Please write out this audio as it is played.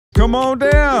Come on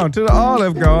down to the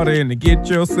Olive Garden to get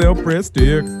yourself pressed,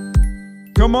 dear.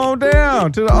 Come on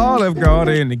down to the Olive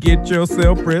Garden to get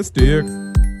yourself pressed, dear.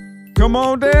 Come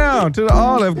on down to the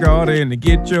Olive Garden to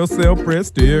get yourself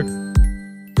pressed, dear.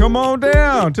 Come on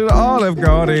down to the Olive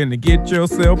Garden to get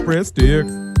yourself pressed, dear.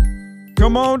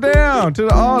 Come on down to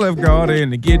the Olive Garden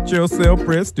to get yourself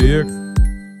pressed, dear.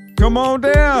 Come on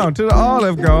down to the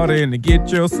Olive Garden to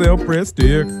get yourself pressed,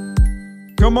 dear.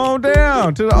 Come on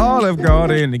down to the Olive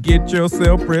Garden to get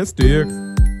yourself pressed, dear.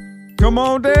 Come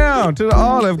on down to the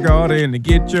Olive Garden to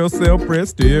get yourself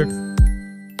pressed, dear.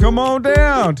 Come on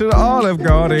down to the Olive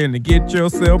Garden to get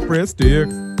yourself pressed, dear.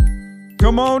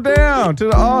 Come on down to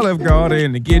the Olive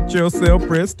Garden to get yourself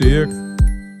pressed, dear.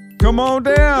 Come on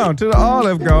down to the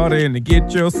Olive Garden to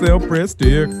get yourself pressed,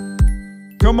 dear.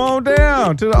 Come on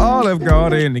down to the Olive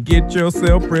Garden to get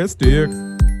yourself pressed,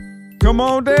 dear. Come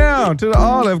on down to the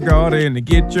Olive Garden to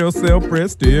get yourself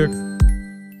pressed, dear.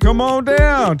 Come on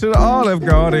down to the Olive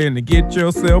Garden to get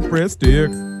yourself pressed, dear.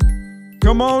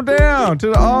 Come on down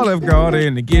to the Olive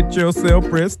Garden to get yourself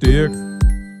pressed, dear.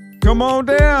 Come on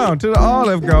down to the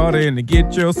Olive Garden to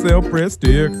get yourself pressed,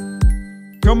 dear.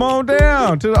 Come on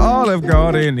down to the Olive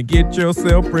Garden to get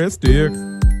yourself pressed, dear.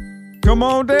 Come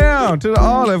on down to the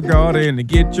Olive Garden to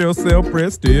get yourself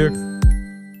pressed, dear.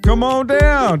 Come on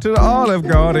down to the Olive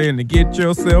Garden to get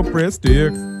yourself pressed, dear.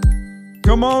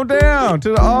 Come on down to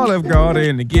the Olive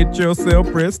Garden to get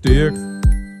yourself pressed, dear.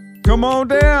 Come on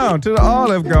down to the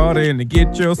Olive Garden to get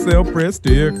yourself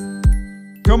pressed, dear.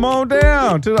 Come on down to the Olive Garden to get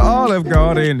yourself pressed, dear. Come on down to the Olive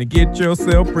Garden to get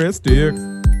yourself pressed, dear.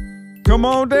 Come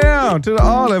on down to the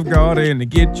Olive Garden to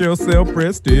get yourself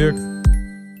pressed, dear.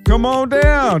 Come on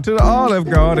down to the Olive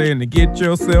Garden to get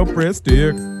yourself pressed,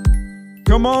 dear.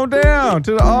 Come on down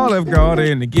to the Olive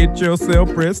Garden to get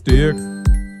yourself pressed, dear.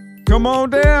 Come on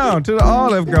down to the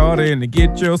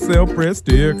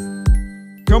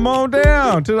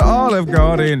Olive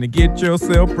Garden to get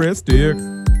yourself pressed, dear.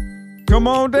 Come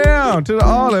on down to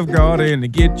the Olive Garden to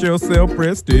get yourself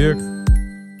pressed, dear.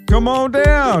 Come on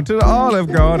down to the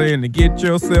Olive Garden to get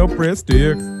yourself pressed,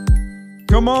 dear.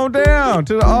 Come on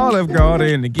down to the Olive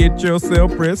Garden to get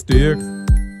yourself pressed, dear.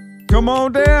 Come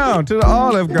on down to the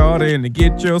Olive Garden to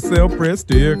get yourself pressed,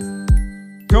 dear.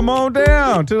 Come on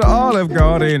down to the Olive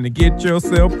Garden to get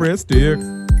yourself pressed, dear.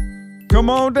 Come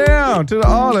on down to the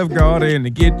Olive Garden to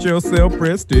get yourself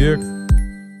pressed, dear.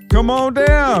 Come on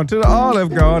down to the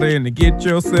Olive Garden to get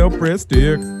yourself pressed,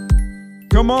 dear.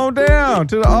 Come on down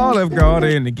to the Olive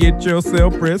Garden to get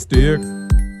yourself pressed, dear.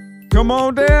 Come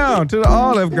on down to the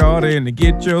Olive Garden to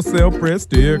get yourself pressed,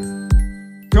 dear.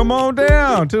 Come on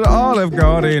down to the Olive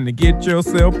Garden to get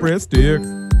yourself pressed,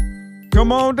 dear.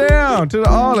 Come on down to the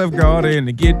Olive Garden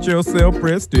to get yourself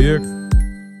pressed, dear.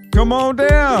 Come on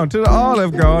down to the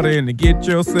Olive Garden to get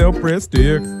yourself pressed,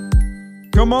 dear.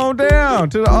 Come on down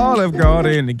to the Olive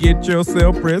Garden to get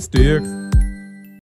yourself pressed, dear.